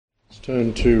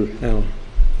Turn to our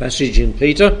passage in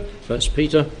Peter, 1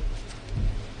 Peter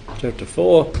chapter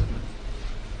 4,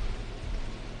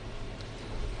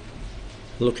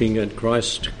 looking at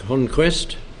Christ's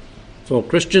conquest for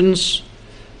Christians.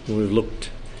 We're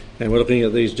looking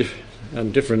at these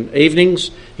different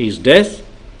evenings: his death,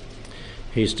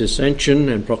 his dissension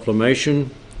and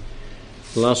proclamation.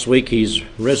 Last week, his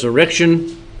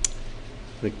resurrection,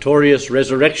 victorious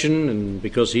resurrection, and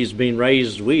because he's been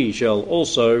raised, we shall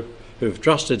also, who've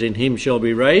trusted in him, shall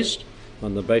be raised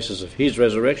on the basis of his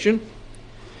resurrection.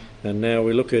 And now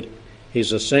we look at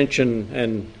his ascension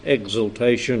and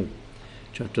exaltation,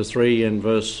 chapter 3 and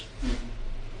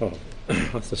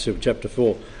chapter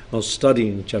 4. I was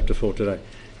studying chapter 4 today.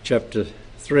 Chapter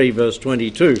 3, verse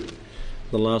 22,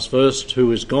 the last verse: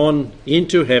 who is gone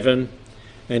into heaven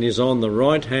and is on the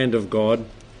right hand of God,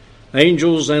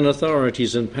 angels and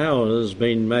authorities and powers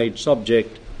being made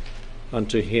subject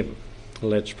unto him.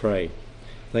 Let's pray.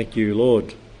 Thank you,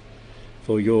 Lord,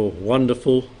 for your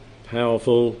wonderful,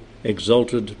 powerful,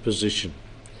 exalted position.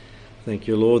 Thank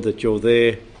you, Lord, that you're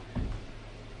there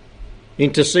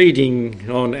interceding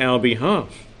on our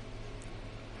behalf.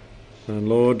 And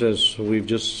Lord, as we've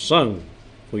just sung,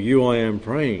 for you I am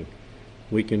praying,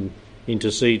 we can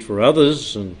intercede for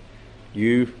others, and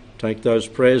you take those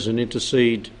prayers and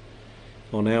intercede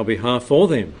on our behalf for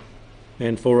them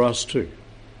and for us too.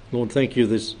 Lord, thank you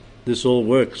this all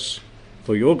works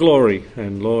for your glory,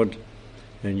 and Lord,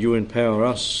 and you empower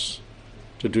us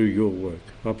to do your work.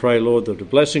 I pray, Lord, that the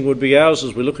blessing would be ours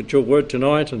as we look at your word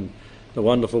tonight and the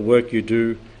wonderful work you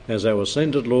do as our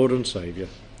ascended Lord and Saviour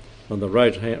on the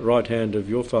right hand of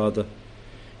your Father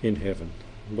in heaven.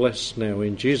 Bless now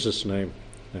in Jesus' name.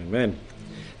 Amen.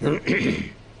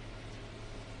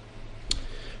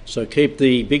 So keep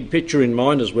the big picture in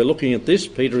mind as we're looking at this.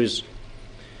 Peter is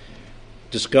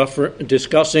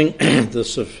discussing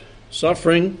the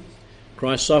suffering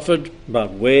Christ suffered,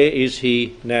 but where is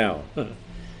he now?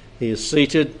 He is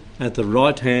seated at the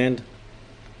right hand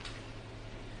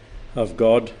of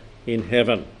God in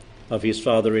heaven, of his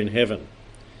Father in heaven.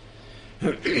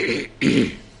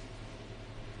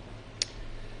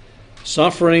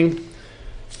 Suffering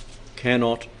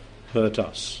cannot hurt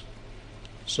us.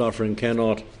 Suffering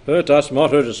cannot hurt us,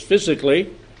 not hurt us physically.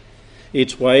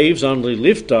 Its waves only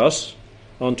lift us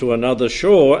onto another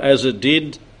shore, as it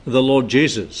did the Lord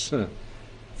Jesus,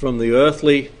 from the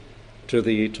earthly to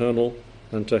the eternal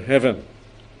and to heaven.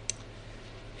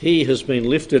 He has been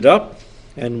lifted up,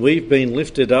 and we've been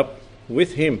lifted up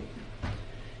with him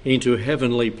into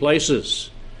heavenly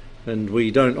places. And we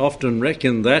don't often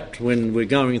reckon that when we're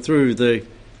going through the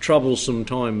troublesome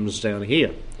times down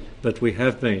here, but we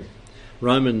have been.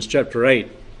 Romans chapter 8,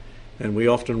 and we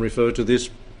often refer to this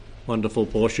wonderful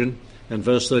portion, and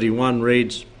verse 31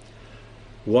 reads,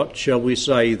 "What shall we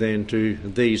say then to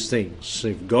these things?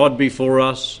 If God be for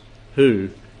us, who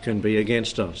can be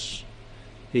against us?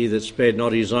 He that spared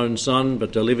not his own Son,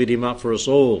 but delivered him up for us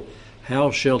all,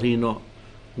 how shall he not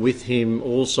with him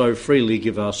also freely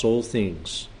give us all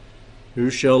things? Who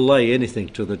shall lay anything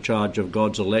to the charge of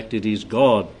God's elect? It is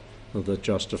God that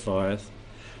justifieth.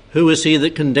 Who is he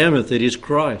that condemneth? It is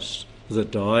Christ that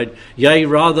died, yea,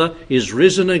 rather is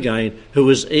risen again, who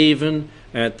is even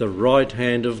at the right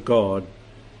hand of God,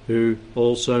 who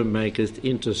also maketh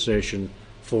intercession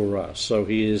for us." So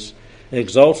he is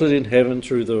exalted in heaven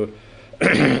through the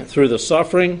through the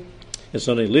suffering. It's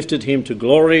only lifted him to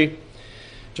glory,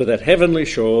 to that heavenly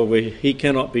shore where he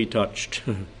cannot be touched.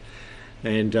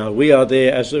 And we are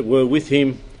there, as it were, with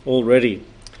him already.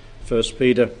 1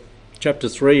 Peter chapter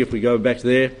 3, if we go back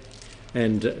there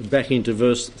and back into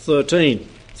verse 13,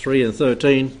 3 and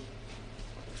 13,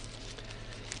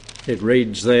 it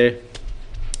reads there,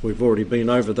 we've already been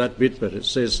over that bit, but it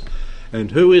says,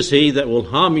 "And who is he that will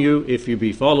harm you if you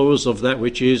be followers of that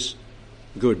which is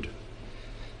good?"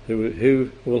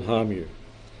 Who will harm you?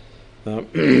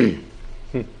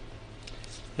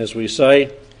 As we say,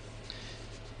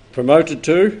 promoted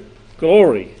to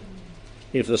glory.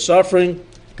 If the suffering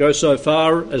goes so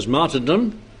far as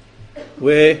martyrdom,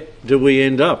 where do we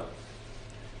end up?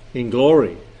 In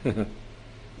glory.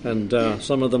 And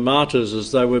some of the martyrs,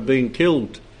 as they were being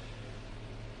killed,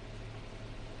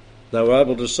 they were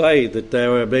able to say that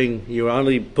you're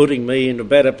only putting me in a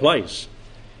better place.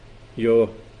 You're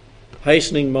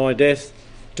hastening my death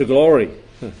to glory.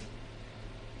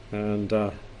 And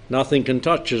nothing can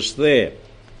touch us there.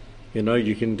 You know,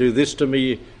 you can do this to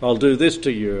me, I'll do this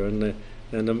to you.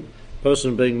 And the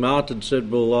person being martyred said,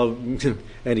 well,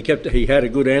 and he had a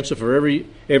good answer for every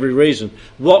reason.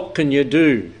 "What can you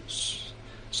do?"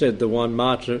 said the one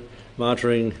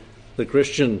martyring the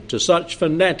Christian, "to such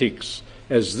fanatics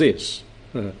as this?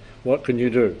 What can you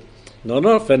do?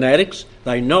 Not fanatics.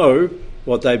 They know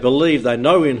what they believe. They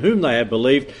know in whom they have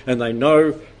believed, and they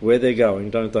know where they're going,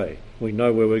 don't they? We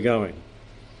know where we're going.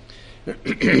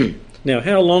 Now,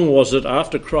 how long was it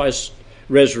after Christ's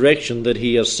resurrection that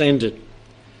he ascended?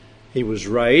 He was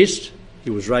raised. He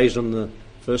was raised on the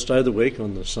first day of the week,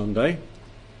 on the Sunday,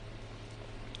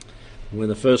 when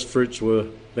the first fruits were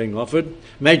being offered.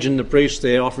 Imagine the priest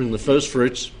there offering the first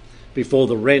fruits before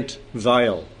the rent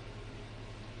veil.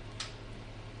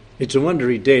 It's a wonder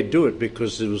he dared do it,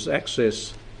 because there was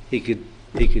access. He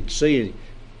could see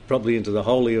probably into the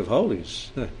Holy of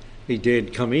Holies. He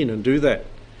dared come in and do that.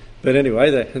 But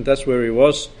anyway, that's where he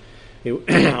was,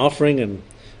 offering and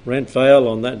rent veil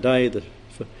on that day,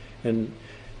 and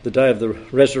the day of the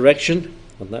resurrection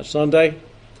on that Sunday.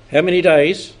 How many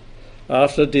days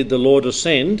after did the Lord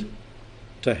ascend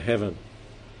to heaven?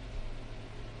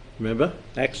 Remember,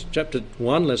 Acts chapter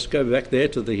 1, let's go back there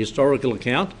to the historical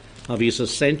account of his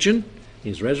ascension,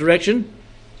 his resurrection,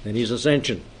 and his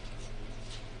ascension.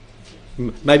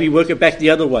 Maybe work it back the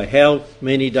other way. How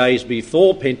many days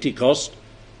before Pentecost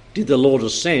did the Lord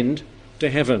ascend to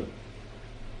heaven?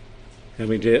 How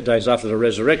many days after the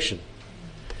resurrection?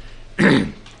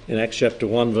 In Acts chapter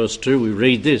 1 verse 2 we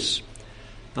read this: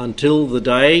 until the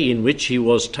day in which he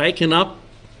was taken up,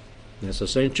 that's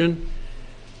ascension,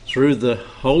 through the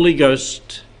Holy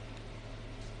Ghost,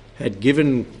 had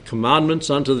given commandments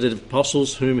unto the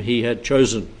apostles whom he had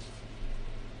chosen,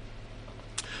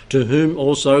 to whom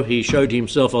also he showed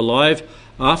himself alive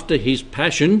after his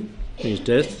passion, his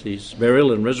death, his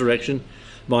burial and resurrection,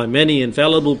 by many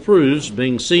infallible proofs,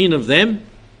 being seen of them.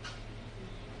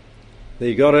 There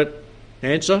you got it.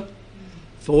 Answer: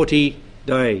 40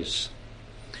 days.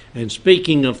 And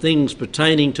speaking of things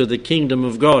pertaining to the kingdom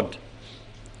of God,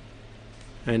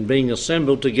 and being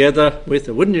assembled together with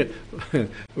it. Wouldn't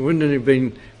it have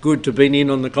been good to have been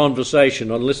in on the conversation,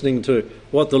 on listening to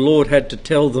what the Lord had to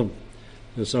tell them?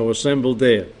 And so assembled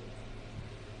there,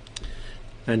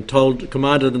 and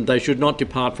commanded them they should not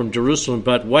depart from Jerusalem,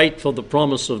 but wait for the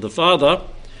promise of the Father.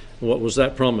 What was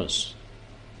that promise?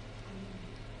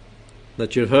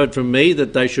 That you heard from me,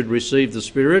 that they should receive the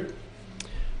Spirit.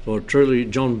 For truly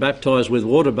John baptized with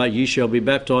water, but ye shall be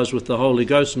baptized with the Holy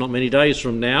Ghost not many days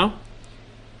from now.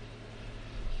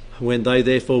 When they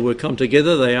therefore were come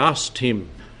together, they asked him,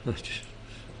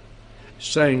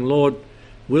 saying, Lord,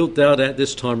 wilt thou at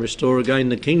this time restore again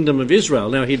the kingdom of Israel?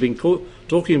 Now he'd been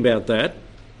talking about that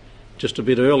just a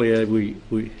bit earlier. We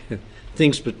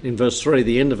things in verse 3,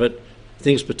 the end of it,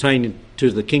 things pertaining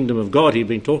to the kingdom of God. He'd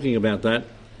been talking about that.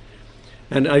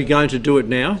 And are you going to do it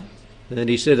now? And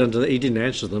he said unto them, he didn't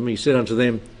answer them. He said unto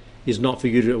them, "Is not for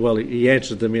you to." Well, he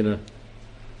answered them in a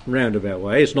roundabout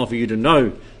way. It's not for you to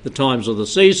know the times or the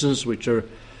seasons which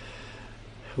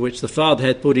the Father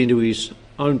hath put into his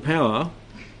own power.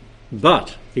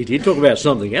 But he did talk about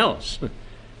something else.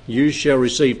 You shall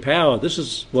receive power. This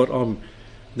is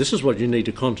what you need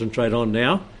to concentrate on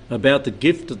now, about the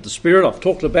gift of the Spirit. I've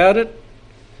talked about it.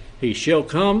 He shall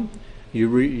come.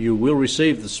 You will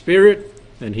receive the Spirit,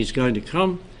 and he's going to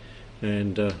come,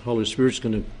 and Holy Spirit's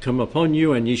going to come upon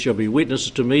you, and ye shall be witnesses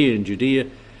to me in Judea,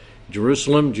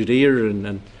 Jerusalem, Judea,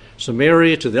 and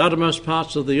Samaria, to the uttermost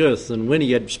parts of the earth. And when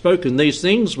he had spoken these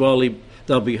things, while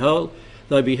they beheld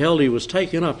he was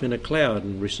taken up in a cloud,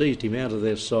 and received him out of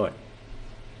their sight.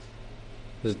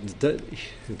 They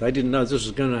didn't know this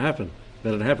was going to happen,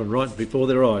 but it happened right before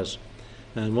their eyes.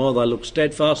 And while they looked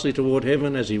steadfastly toward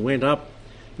heaven as he went up,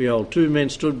 behold, two men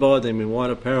stood by them in white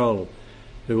apparel,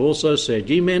 who also said,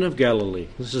 Ye men of Galilee,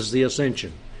 this is the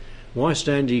ascension, why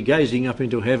stand ye gazing up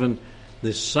into heaven?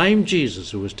 This same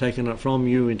Jesus who was taken up from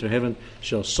you into heaven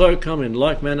shall so come in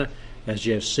like manner as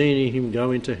ye have seen him go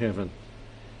into heaven.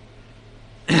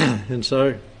 And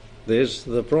so there's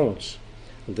the promise.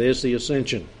 There's the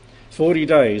ascension. 40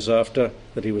 days after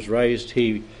that he was raised,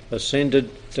 he ascended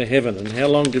to heaven. And how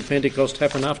long did Pentecost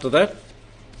happen after that?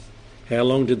 How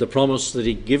long did the promise that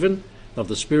he'd given of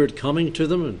the Spirit coming to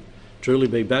them and truly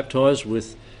be baptized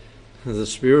with the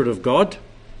Spirit of God?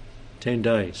 10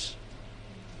 days.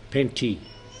 Penti.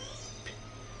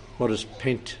 What does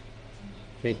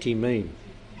Penti mean?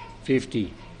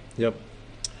 50. Yep.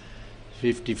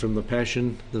 50 from the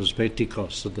Passion. There was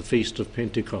Pentecost, at the Feast of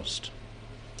Pentecost.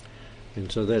 And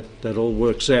so that all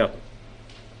works out.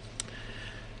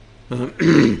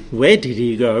 Where did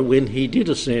he go when he did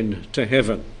ascend to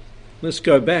heaven? Let's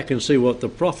go back and see what the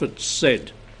prophet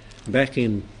said back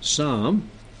in Psalm.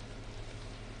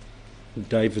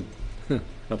 David,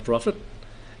 a prophet,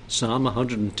 Psalm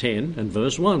 110 and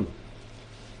verse 1.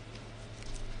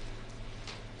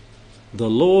 The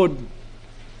Lord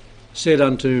said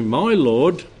unto my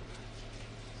Lord,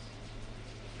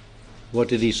 What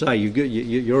did he say?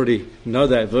 You already know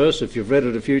that verse if you've read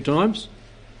it a few times.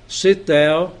 Sit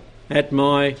thou at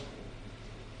my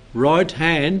right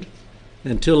hand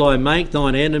until I make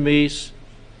thine enemies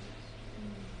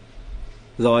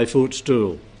thy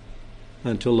footstool.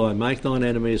 Until I make thine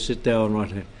enemies sit thou on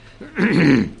right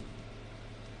hand.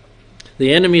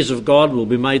 The enemies of God will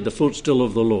be made the footstool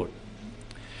of the Lord.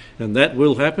 And that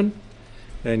will happen,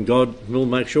 and God will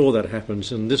make sure that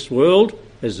happens. And this world,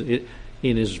 as it,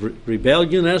 in his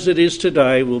rebellion as it is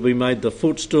today, will be made the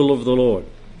footstool of the Lord.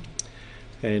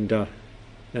 And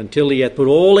until he hath put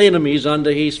all enemies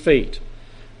under his feet.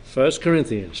 1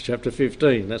 Corinthians chapter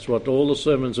 15, that's what all the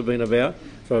sermons have been about,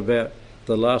 for about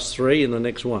the last three and the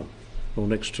next one, or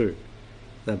next two.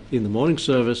 In the morning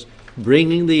service,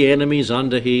 bringing the enemies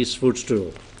under his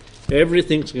footstool.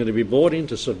 Everything's going to be brought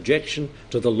into subjection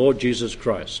to the Lord Jesus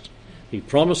Christ. He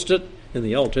promised it in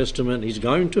the Old Testament. He's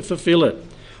going to fulfill it.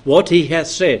 What he hath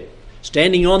said,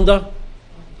 standing on the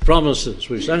promises.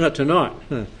 We've sung it tonight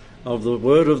of the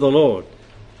word of the Lord.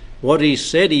 What he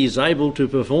said he is able to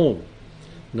perform,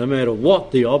 no matter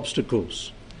what the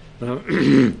obstacles.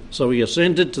 So he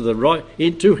ascended to the right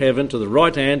into heaven, to the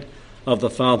right hand of the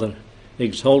Father,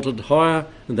 exalted higher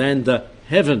than the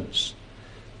heavens,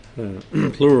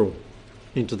 plural,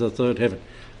 into the third heaven.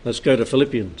 Let's go to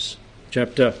Philippians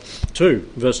chapter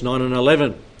 2, verse 9 and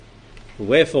 11.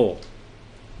 Wherefore,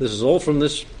 this is all from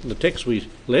the text we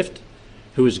left,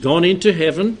 who is gone into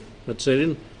heaven, that's said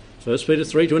in 1 Peter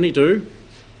 3:22,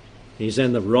 he's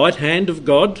in the right hand of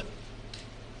God,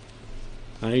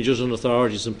 angels and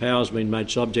authorities and powers being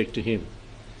made subject to him.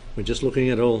 We're just looking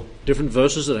at all different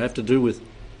verses that have to do with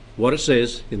what it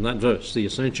says in that verse, the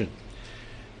ascension.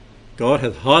 God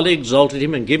hath highly exalted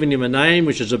him and given him a name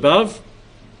which is above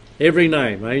every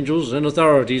name, angels and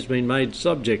authorities being made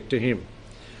subject to him,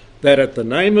 that at the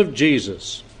name of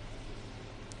Jesus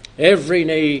every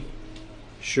knee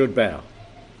should bow.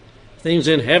 Things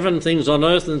in heaven, things on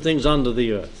earth, and things under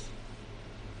the earth.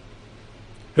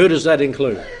 Who does that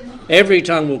include? Every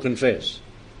tongue will confess.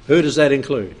 Who does that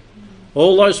include?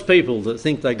 All those people that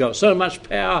think they got so much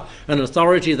power and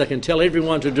authority they can tell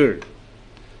everyone to do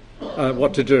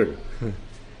what to do.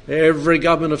 Every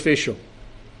government official.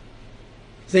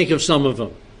 Think of some of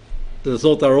them that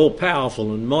thought they were all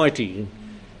powerful and mighty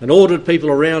and ordered people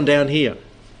around down here.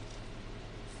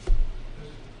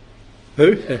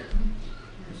 Who?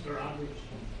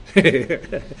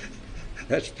 Mr.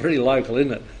 That's pretty local,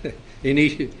 isn't it? And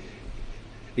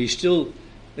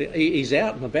he's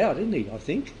out and about, isn't he, I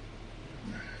think?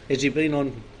 Has he been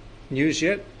on news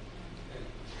yet?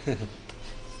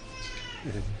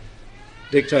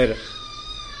 Dictator.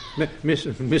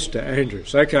 Mr.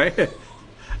 Andrews. Okay.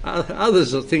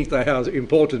 Others think they are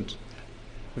important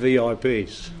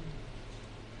VIPs.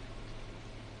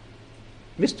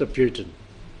 Mr. Putin.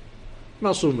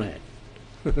 Muscle man.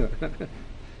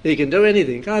 He can do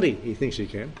anything, can't he? He thinks he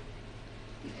can.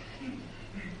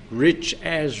 Rich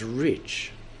as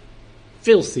rich.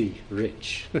 Filthy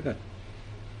rich.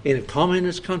 In a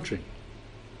communist country.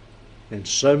 And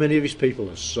so many of his people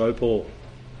are so poor.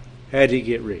 How did he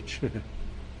get rich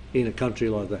in a country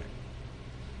like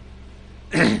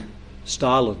that?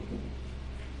 Stalin.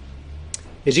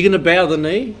 Is he going to bow the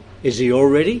knee? Is he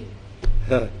already?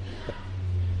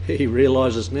 He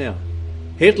realises now.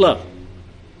 Hitler,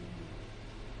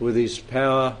 with his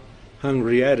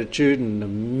power-hungry attitude and the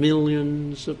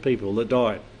millions of people that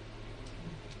died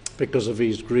because of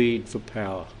his greed for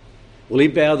power. Will he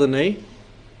bow the knee?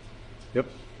 Yep.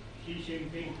 Xi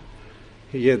Jinping.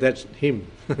 Yeah, that's him.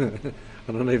 I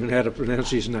don't even know how to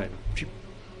pronounce his name.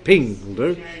 Ping will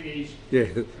do. Chinese. Yeah,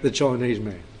 the Chinese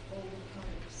man.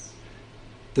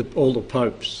 All the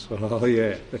popes. Oh,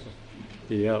 yeah.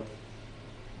 Yep.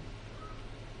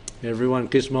 Everyone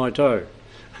kiss my toe.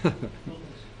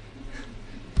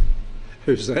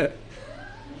 Who's that?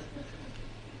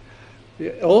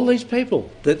 Yeah, all these people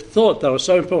that thought they were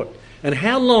so important. And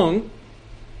how long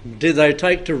did they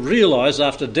take to realise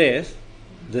after death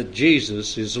that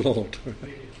Jesus is Lord?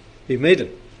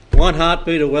 Immediately. One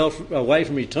heartbeat away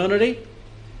from eternity,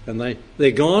 and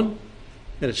they're gone.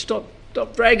 And it's stop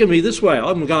dragging me this way.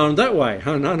 I'm going that way.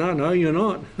 Oh, no, you're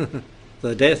not.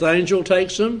 The death angel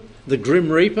takes them, the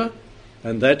grim reaper,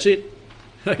 and that's it.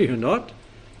 No, you're not.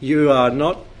 You are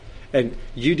not. And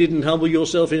you didn't humble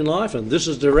yourself in life, and this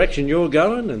is the direction you're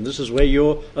going, and this is where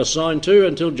you're assigned to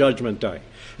until Judgment Day.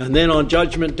 And then on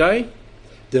Judgment Day,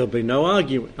 there'll be no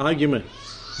argument.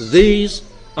 These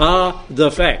are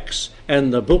the facts,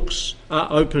 and the books are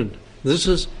opened. This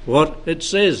is what it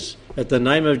says. At the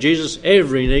name of Jesus,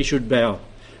 every knee should bow.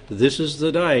 This is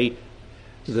the day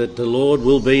that the Lord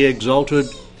will be exalted,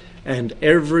 and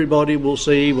everybody will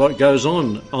see what goes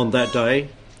on that day,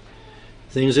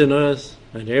 things in earth,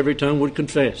 and every tongue would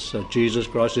confess that Jesus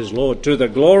Christ is Lord, to the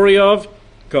glory of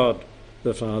God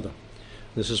the Father.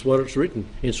 This is what it's written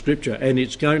in Scripture, and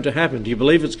it's going to happen. Do you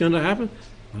believe it's going to happen?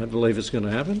 I believe it's going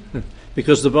to happen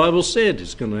because the Bible said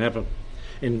it's going to happen.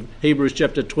 In Hebrews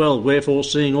chapter 12, wherefore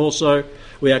seeing also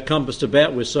we are compassed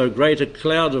about with so great a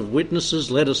cloud of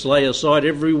witnesses, let us lay aside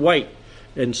every weight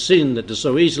and sin that does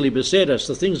so easily beset us.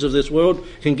 The things of this world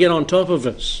can get on top of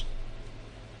us.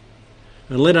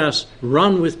 And let us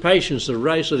run with patience the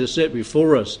race that is set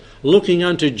before us, looking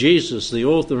unto Jesus, the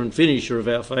author and finisher of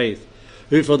our faith,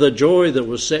 who for the joy that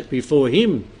was set before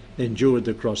him endured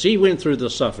the cross. He went through the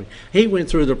suffering. He went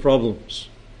through the problems.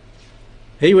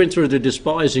 He went through the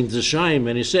despising, the shame,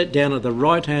 and he sat down at the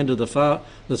right hand of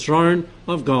the throne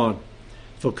of God.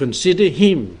 For consider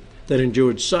him that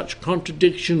endured such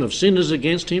contradiction of sinners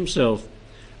against himself,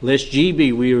 lest ye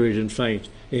be wearied and faint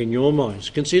in your minds.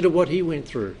 Consider what he went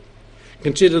through.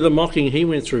 Consider the mocking he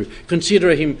went through.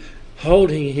 Consider him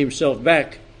holding himself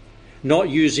back, not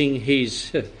using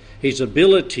his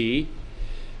ability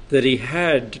that he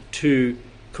had to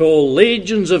call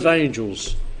legions of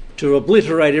angels to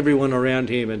obliterate everyone around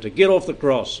him and to get off the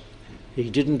cross. He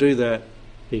didn't do that.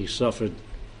 He suffered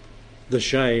the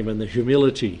shame and the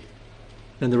humility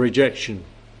and the rejection,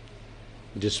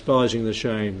 despising the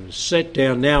shame, set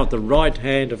down now at the right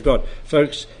hand of God.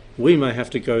 Folks, we may have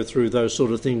to go through those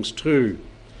sort of things too.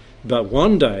 But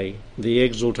one day, the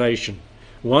exaltation.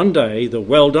 One day, the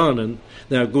well done and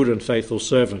thou good and faithful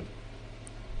servant.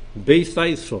 Be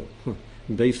faithful.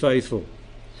 Be faithful.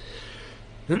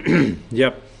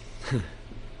 Yep.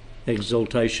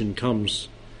 Exaltation comes.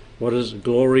 What is it?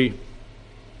 Glory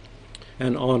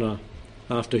and honour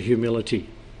after humility.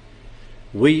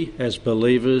 We as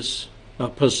believers are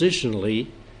positionally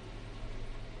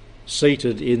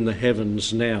seated in the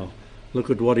heavens now. Look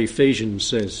at what Ephesians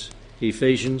says.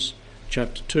 Ephesians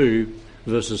chapter 2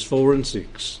 verses 4 and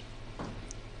 6.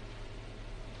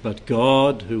 But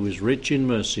God, who is rich in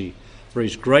mercy, for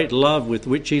his great love with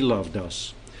which he loved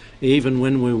us, even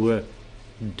when we were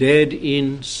dead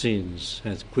in sins,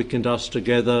 hath quickened us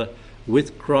together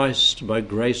with Christ. By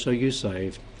grace are you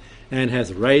saved, and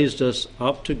hath raised us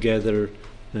up together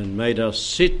and made us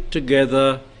sit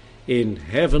together in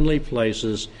heavenly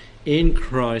places in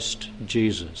Christ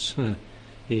Jesus.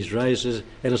 He's raised us,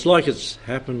 and it's like it's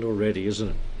happened already, isn't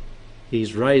it?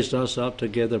 He's raised us up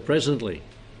together presently,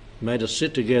 made us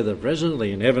sit together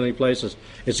presently in heavenly places.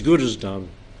 It's good as done.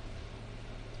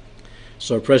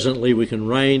 So presently we can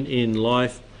reign in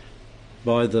life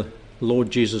by the Lord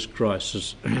Jesus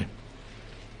Christ.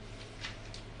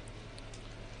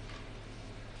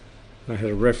 I had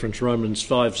a reference, Romans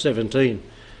 5:17,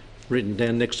 written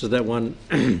down next to that one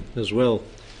as well.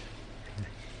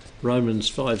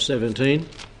 Romans 5:17,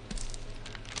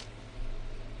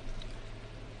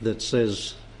 that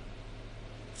says,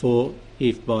 for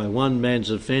if by one man's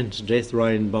offence death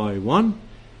reigned by one,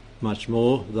 much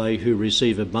more they who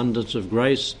receive abundance of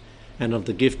grace and of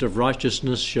the gift of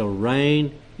righteousness shall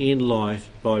reign in life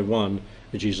by one,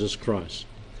 Jesus Christ.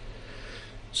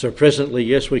 So presently,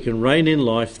 yes, we can reign in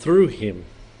life through him,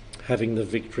 having the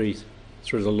victory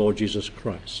through the Lord Jesus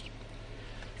Christ.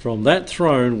 From that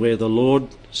throne where the Lord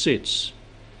sits,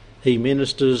 he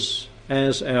ministers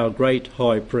as our great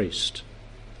high priest.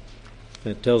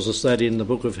 It tells us that in the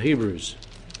book of Hebrews,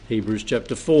 Hebrews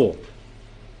chapter 4.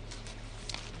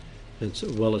 It's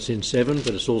in 7,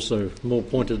 but it's also more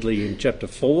pointedly in chapter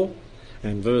 4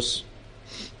 and verse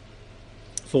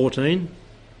 14.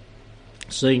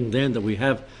 Seeing then that we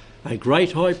have a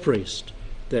great high priest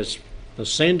that's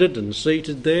ascended and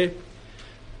seated there,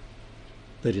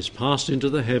 that is passed into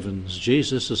the heavens,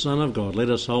 Jesus the Son of God, let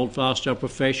us hold fast our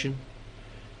profession.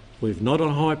 We've not a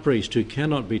high priest who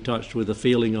cannot be touched with the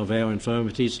feeling of our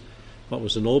infirmities, but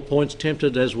was in all points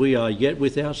tempted as we are, yet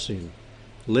without sin.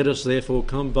 Let us therefore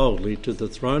come boldly to the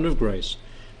throne of grace,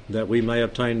 that we may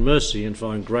obtain mercy and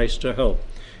find grace to help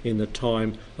in the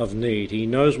time of need. He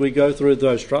knows we go through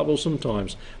those troublesome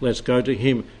times. Let's go to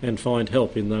him and find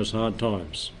help in those hard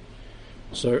times.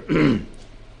 So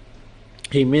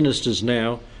he ministers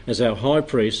now as our high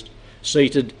priest,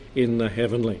 seated in the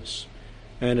heavenlies.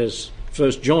 And as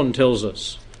 1 John tells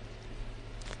us,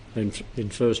 in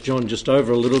 1 John just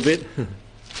over a little bit,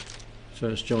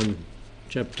 1 John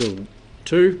chapter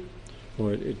 2,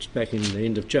 or it's back in the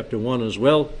end of chapter 1 as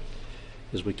well,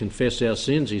 as we confess our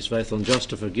sins, he's faithful and just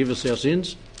to forgive us our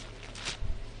sins.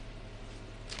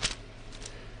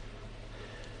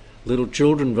 Little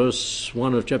children, verse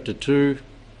 1 of chapter 2,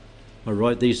 I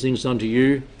write these things unto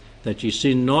you, that ye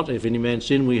sin not. If any man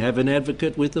sin, we have an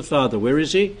advocate with the Father. Where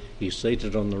is he? He's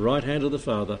seated on the right hand of the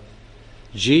Father,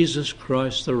 Jesus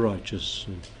Christ the righteous.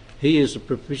 And he is a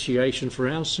propitiation for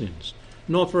our sins.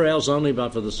 Not for ours only,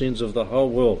 but for the sins of the whole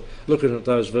world. Looking at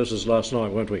those verses last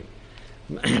night, weren't we?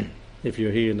 If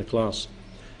you're here in the class.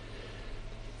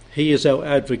 He is our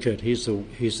advocate. He's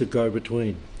the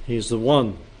go-between. He's the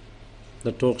one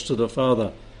that talks to the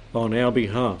Father on our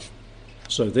behalf.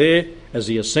 So there, as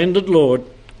the ascended Lord,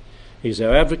 he's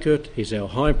our advocate, he's our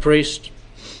high priest.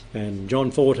 And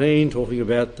John 14, talking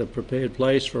about the prepared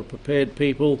place for a prepared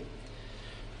people.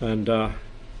 And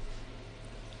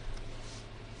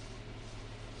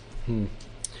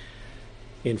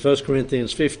in 1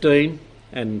 Corinthians 15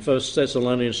 and 1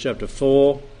 Thessalonians chapter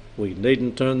 4, we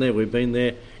needn't turn there, we've been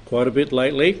there quite a bit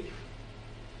lately.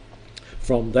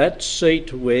 From that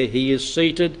seat where he is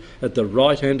seated at the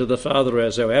right hand of the Father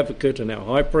as our advocate and our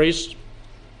high priest,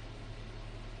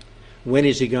 when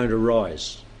is he going to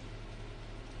rise?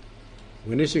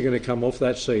 When is he going to come off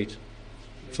that seat?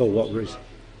 For what reason?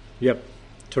 Yep,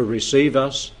 to receive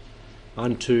us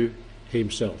unto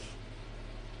himself.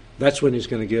 That's when he's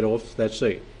going to get off that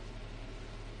seat.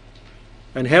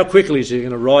 And how quickly is he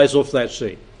going to rise off that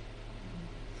seat?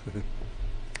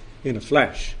 In a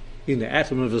flash, in the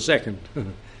atom of a second,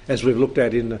 as we've looked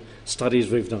at in the studies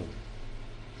we've done.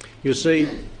 You see,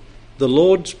 the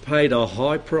Lord's paid a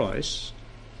high price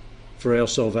for our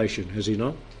salvation, has he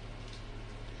not?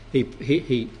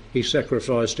 He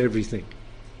sacrificed everything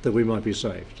that we might be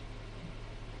saved.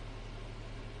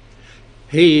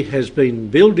 He has been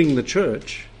building the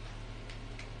church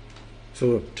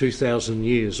for 2,000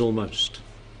 years almost.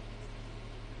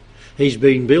 He's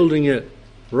been building it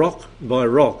rock by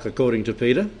rock, according to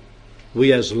Peter.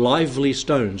 We as lively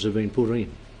stones have been put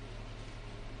in.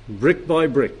 Brick by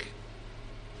brick,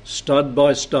 stud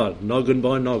by stud, noggin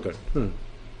by noggin,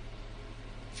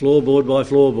 floorboard by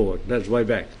floorboard. That's way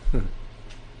back.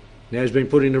 Now he's been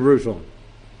putting the roof on.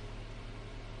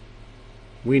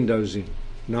 Windows in.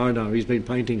 No, he's been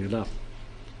painting it up.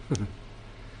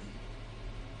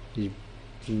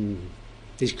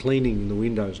 He's cleaning the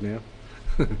windows now.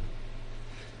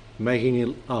 Making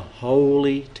it a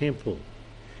holy temple.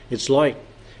 It's like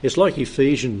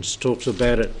Ephesians talks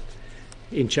about it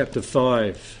in chapter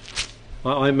 5.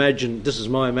 I imagine, this is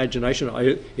my imagination,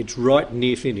 it's right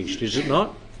near finished, is it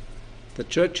not? The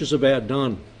church is about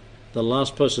done. The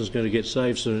last person is going to get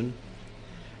saved soon.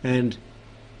 And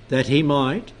that he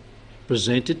might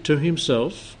present it to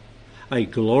himself, a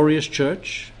glorious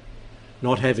church,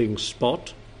 not having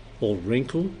spot or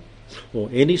wrinkle or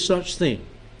any such thing,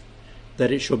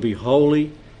 that it shall be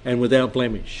holy and without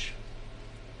blemish.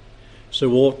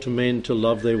 So ought men to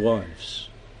love their wives.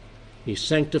 He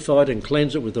sanctified and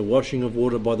cleansed it with the washing of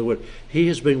water by the word. He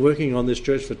has been working on this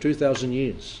church for 2,000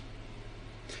 years.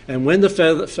 And when the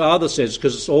Father says,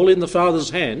 because it's all in the Father's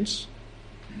hands,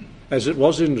 as it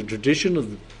was in the tradition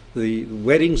of the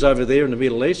weddings over there in the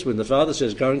Middle East, when the Father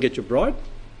says, go and get your bride,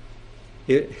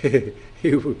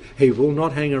 he will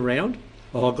not hang around.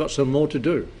 Oh, I've got some more to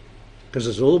do, because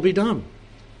it's all be done.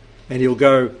 And he'll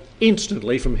go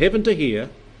instantly from heaven to here,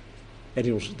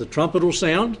 and the trumpet will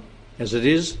sound, as it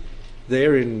is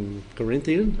there in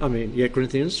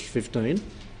Corinthians 15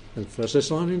 and 1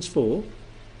 Thessalonians 4,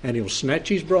 and he'll snatch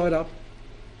his bride up,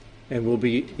 and we'll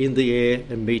be in the air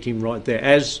and meet him right there.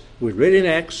 As we read in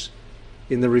Acts,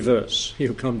 in the reverse,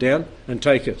 he'll come down and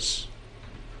take us.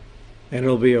 And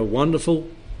it'll be a wonderful,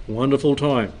 wonderful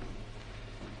time.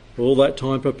 All that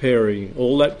time preparing,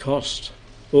 all that cost,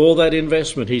 all that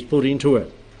investment he's put into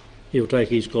it, he'll take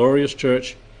his glorious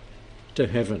church to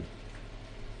heaven.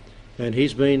 And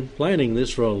he's been planning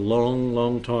this for a long,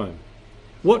 long time.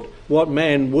 What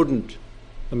man wouldn't,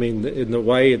 in the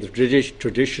way of the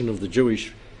tradition of the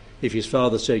Jewish, if his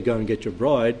father said, go and get your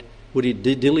bride, would he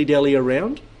dilly-dally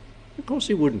around? Of course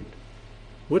he wouldn't.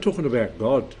 We're talking about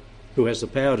God, who has the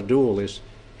power to do all this.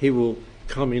 He will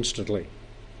come instantly.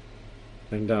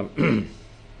 And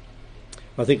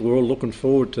I think we're all looking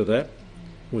forward to that,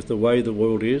 with the way the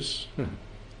world is.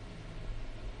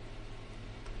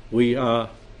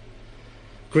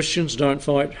 Christians don't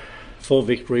fight for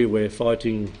victory, we're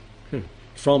fighting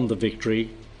from the victory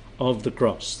of the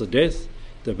cross. The death,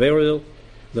 the burial,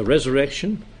 the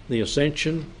resurrection, the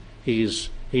ascension. He is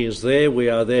there, we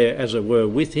are there as it were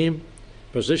with him,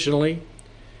 positionally.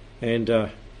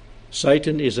 And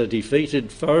Satan is a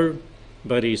defeated foe,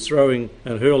 but he's throwing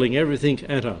and hurling everything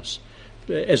at us.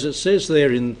 As it says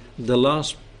there in the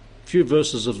last few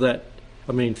words of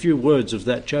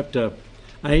that chapter,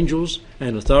 angels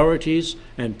and authorities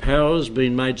and powers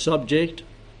being made subject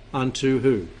unto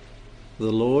who?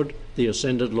 The Lord, the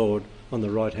ascended Lord on the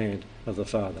right hand of the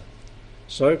Father.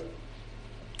 So,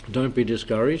 don't be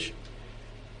discouraged.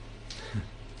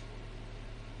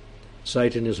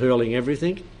 Satan is hurling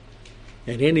everything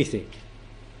and anything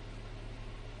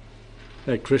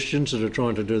at Christians that are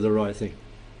trying to do the right thing.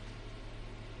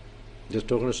 Just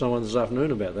talking to someone this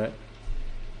afternoon about that.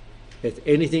 If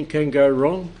anything can go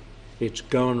wrong, it's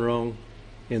gone wrong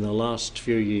in the last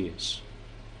few years.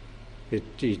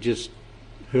 He's just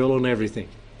hurling everything.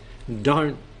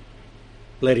 Don't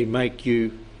let him make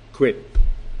you quit.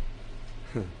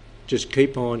 Just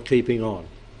keep on keeping on.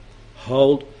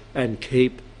 Hold and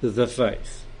keep the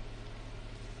faith.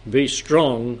 Be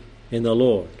strong in the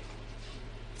Lord.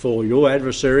 For your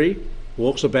adversary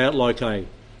walks about like a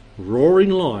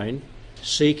roaring lion,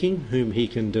 seeking whom he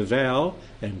can devour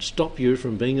and stop you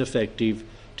from being effective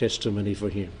testimony for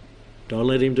him. Don't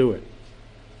let him do it.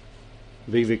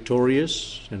 Be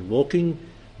victorious and walking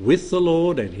with the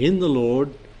Lord and in the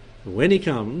Lord. When he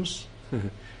comes,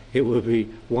 it will be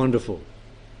wonderful.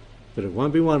 But it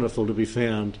won't be wonderful to be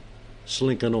found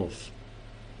slinking off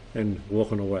and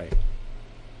walking away.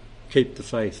 Keep the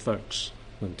faith, folks,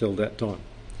 until that time,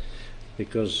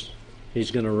 because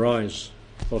he's going to rise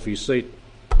off his seat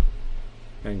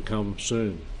and come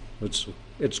soon.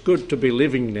 It's good to be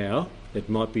living now. It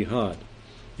might be hard,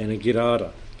 and it get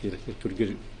harder. It could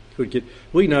get.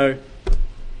 We know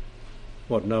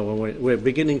what Noah. We're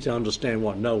beginning to understand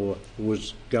what Noah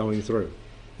was going through,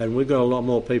 and we've got a lot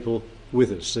more people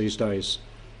with us these days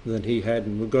than he had,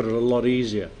 and we've got it a lot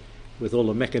easier with all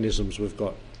the mechanisms we've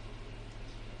got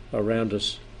around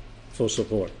us for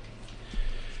support.